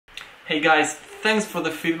Hey guys, thanks for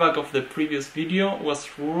the feedback of the previous video, it was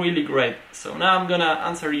really great. So now I'm gonna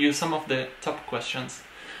answer you some of the top questions.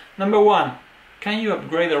 Number 1, can you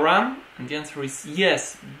upgrade the RAM? And the answer is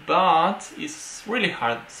yes, but it's really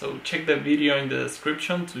hard. So check the video in the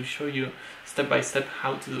description to show you step by step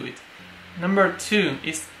how to do it. Number 2,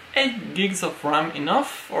 is 8 gigs of RAM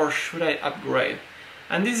enough or should I upgrade?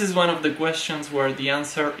 And this is one of the questions where the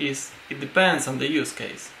answer is it depends on the use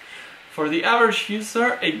case. For the average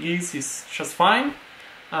user, 8 gigs is just fine.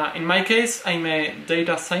 In my case, I'm a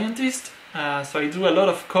data scientist, so I do a lot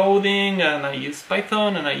of coding and I use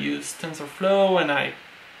Python and I use TensorFlow and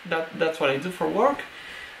that's what I do for work.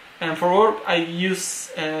 And for work, I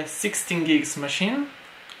use a 16 gigs machine,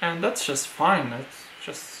 and that's just fine.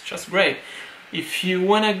 That's just great. If you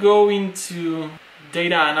want to go into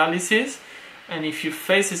data analysis, and if you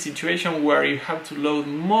face a situation where you have to load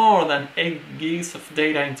more than 8 gigs of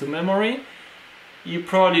data into memory, you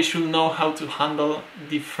probably should know how to handle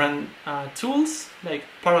different tools, like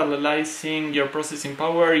parallelizing your processing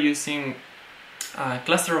power using a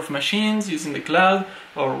cluster of machines, using the cloud,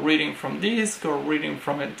 or reading from disk, or reading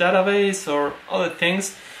from a database, or other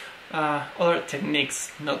things, other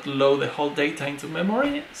techniques, not load the whole data into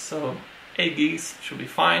memory. So 8 gigs should be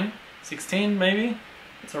fine, 16 maybe,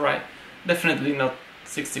 it's alright. Definitely not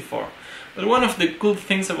 64. But one of the cool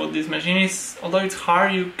things about this machine is, although it's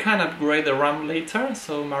hard, you can upgrade the RAM later.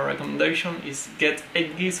 So my recommendation is get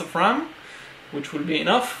 8 gigs of RAM, which will be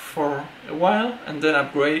enough for a while, and then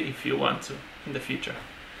upgrade if you want to in the future.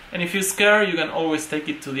 And if you're scared, you can always take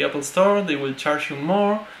it to the Apple Store. They will charge you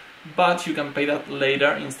more, but you can pay that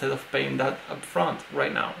later instead of paying that upfront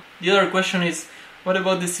right now. The other question is, what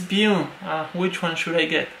about the CPU? Which one should I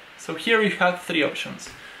get? So here you have 3 options.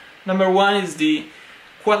 Number 1 is the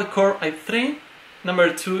quad-core i3,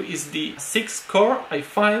 number 2 is the 6-core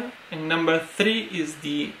i5, and number 3 is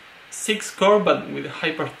the 6-core but with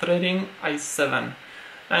hyper-threading i7.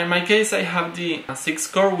 Now in my case I have the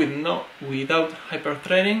 6-core without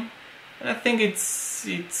hyper-threading, and I think it's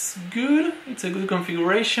good, it's a good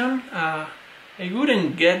configuration. I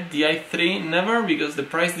wouldn't get the i3, never, because the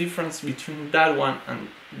price difference between that one and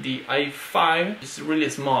the i5 is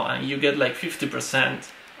really small, and you get like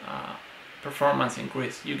 50% performance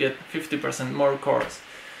increase. You get 50% more cores.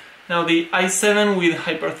 Now the i7 with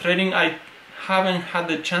hyper-threading, I haven't had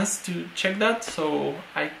the chance to check that, so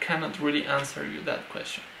I cannot really answer you that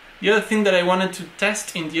question. The other thing that I wanted to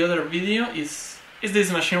test in the other video is this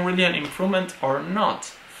machine really an improvement or not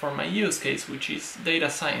for my use case, which is data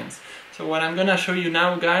science. So what I'm gonna show you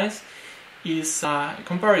now, guys, is a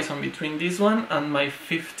comparison between this one and my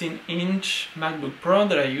 15-inch MacBook Pro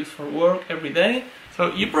that I use for work every day. So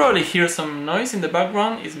you probably hear some noise in the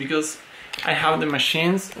background. It's because I have the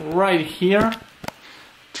machines right here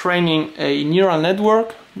training a neural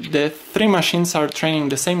network. The 3 machines are training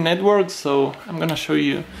the same network, so I'm gonna show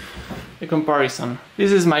you a comparison.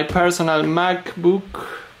 This is my personal MacBook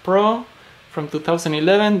Pro from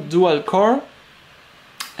 2011, dual core,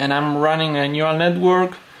 and I'm running a neural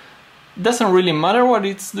network. Doesn't really matter what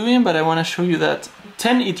it's doing, but I want to show you that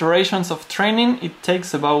 10 iterations of training, it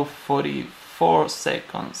takes about 40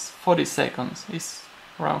 seconds. It's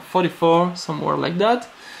around 44, somewhere like that.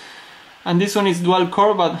 And this one is dual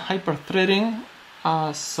core but hyper-threading,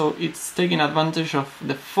 so it's taking advantage of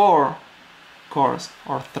the 4 cores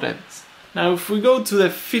or threads. Now if we go to the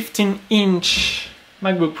 15-inch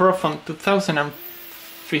MacBook Pro from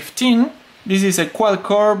 2015, this is a quad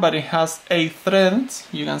core, but it has 8 threads,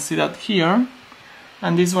 you can see that here,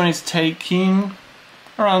 and this one is taking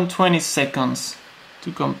around 20 seconds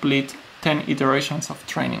to complete 10 iterations of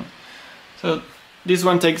training. So this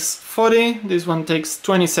one takes 40, this one takes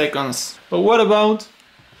 20 seconds. But what about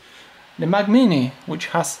the Mac Mini, which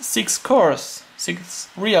has 6 cores, 6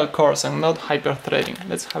 real cores and not hyper-threading?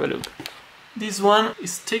 Let's have a look. This one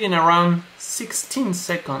is taking around 16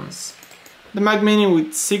 seconds. The Mac Mini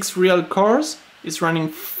with 6 real cores is running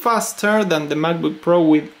faster than the MacBook Pro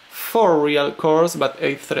with 4 real cores but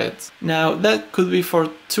 8 threads. Now that could be for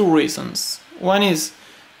 2 reasons. One is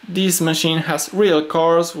this machine has real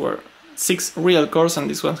cores, where 6 real cores, and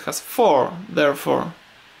this one has 4, therefore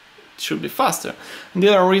it should be faster. And the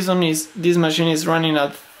other reason is this machine is running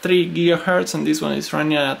at 3 GHz and this one is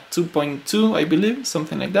running at 2.2, I believe,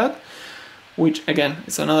 something like that, which again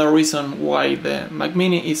is another reason why the Mac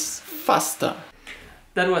Mini is faster.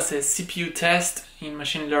 That was a CPU test in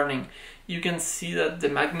machine learning. You can see that the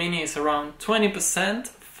Mac Mini is around 20%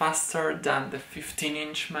 faster than the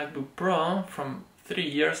 15-inch MacBook Pro from 3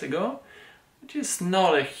 years ago, which is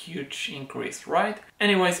not a huge increase, right?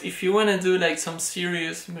 Anyways, if you want to do like some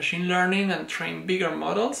serious machine learning and train bigger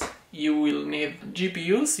models, you will need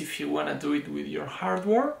GPUs if you want to do it with your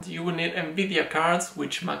hardware. You will need NVIDIA cards,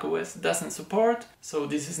 which macOS doesn't support, so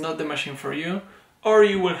this is not the machine for you. Or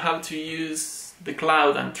you will have to use the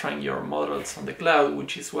cloud and train your models on the cloud,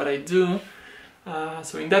 which is what I do.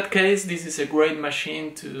 So in that case, this is a great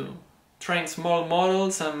machine to train small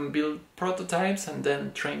models and build prototypes and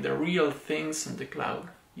then train the real things on the cloud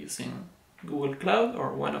using Google Cloud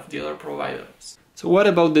or one of the other providers. So what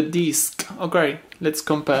about the disk? Okay, let's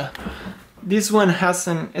compare. This one has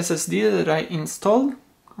an SSD that I installed.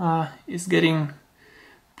 It's getting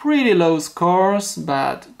pretty low scores,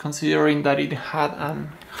 but considering that it had a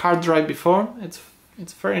hard drive before,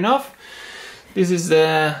 it's fair enough. This is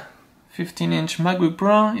the 15-inch MacBook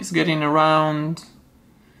Pro. It's getting around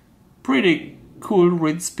pretty cool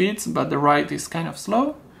read speeds, but the write is kind of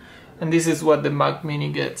slow. And this is what the Mac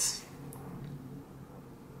Mini gets.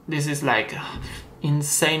 This is like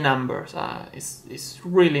insane numbers. It's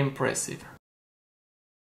really impressive.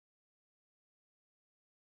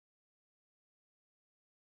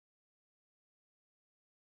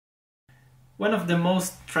 One of the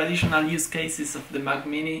most traditional use cases of the Mac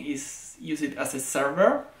Mini is use it as a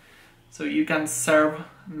server. So you can serve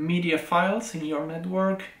media files in your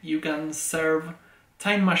network, you can serve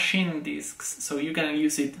time machine disks, so you can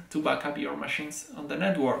use it to back up your machines on the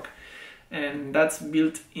network. And that's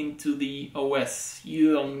built into the OS.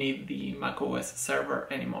 You don't need the macOS server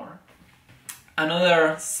anymore.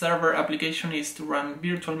 Another server application is to run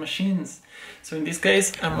virtual machines. So in this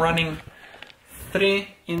case, I'm running 3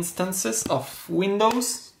 instances of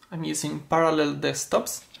Windows. I'm using parallel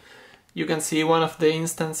desktops. You can see one of the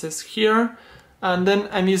instances here, and then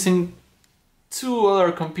I'm using 2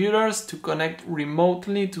 other computers to connect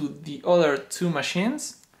remotely to the other 2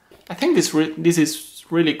 machines. I think this is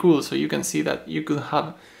really cool, so you can see that you could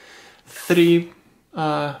have 3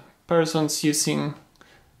 persons using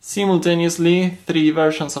simultaneously 3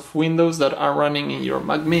 versions of Windows that are running in your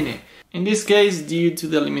Mac Mini. In this case, due to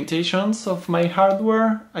the limitations of my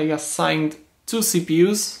hardware, I assigned 2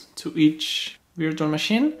 CPUs to each virtual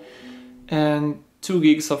machine and 2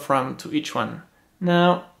 gigs of RAM to each one.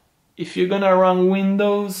 Now, if you're gonna run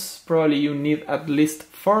Windows, probably you need at least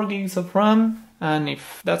 4 gigs of RAM, and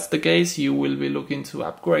if that's the case, you will be looking to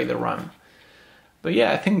upgrade the RAM. But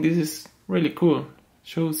yeah, I think this is really cool.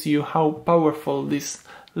 Shows you how powerful this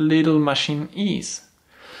little machine is.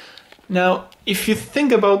 Now, if you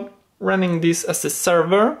think about running this as a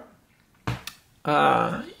server,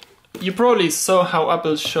 you probably saw how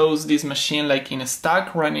Apple shows this machine like in a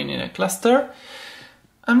stack running in a cluster.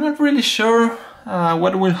 I'm not really sure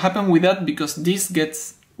what will happen with that, because this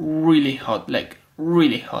gets really hot, like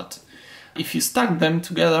really hot. If you stack them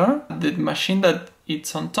together, the machine that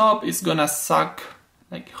it's on top is gonna suck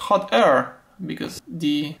like hot air, because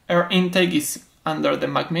the air intake is under the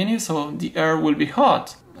Mac Mini, so the air will be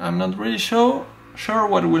hot. I'm not really sure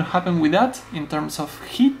what will happen with that in terms of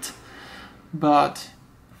heat, but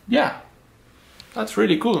yeah, that's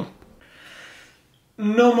really cool.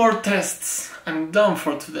 No more tests, I'm done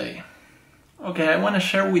for today. Okay, I want to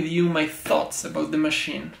share with you my thoughts about the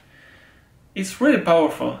machine. It's really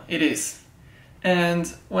powerful, it is.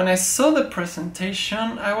 And when I saw the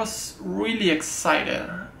presentation, I was really excited.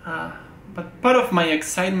 But part of my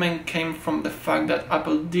excitement came from the fact that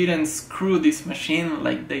Apple didn't screw this machine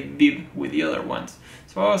like they did with the other ones.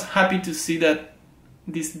 So I was happy to see that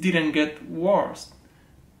this didn't get worse,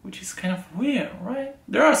 which is kind of weird, right?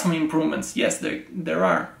 There are some improvements, yes, there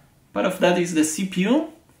are. Part of that is the CPU,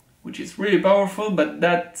 which is really powerful, but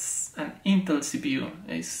that's an Intel CPU.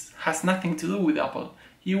 It has nothing to do with Apple.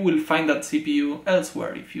 You will find that CPU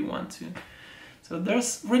elsewhere if you want to. So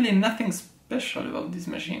there's really nothing special about this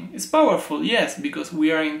machine. It's powerful, yes, because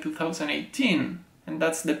we are in 2018, and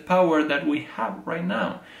that's the power that we have right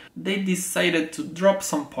now. They decided to drop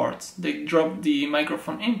some parts. They dropped the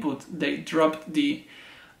microphone input, they dropped the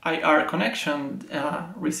IR connection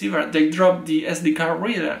receiver, they dropped the SD card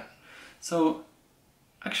reader. So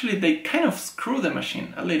actually they kind of screw the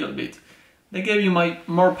machine a little bit. They gave you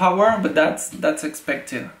more power, but that's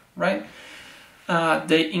expected, right?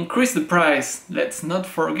 They increased the price. Let's not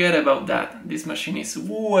forget about that. This machine is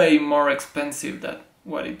way more expensive than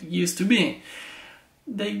what it used to be.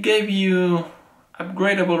 They gave you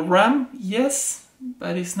upgradable RAM, yes,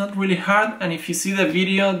 but it's not really hard. And if you see the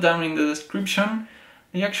video down in the description,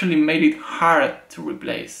 they actually made it hard to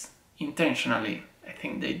replace, intentionally. I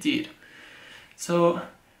think they did. So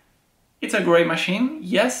it's a great machine,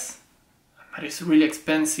 yes, but it's really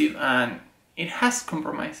expensive and it has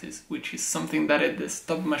compromises, which is something that a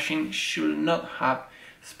desktop machine should not have,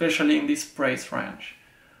 especially in this price range.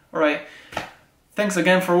 Alright, thanks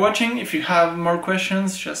again for watching. If you have more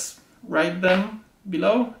questions, just write them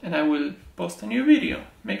below and I will post a new video.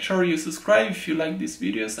 Make sure you subscribe if you like these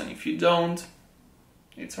videos, and if you don't,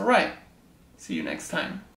 it's alright. See you next time.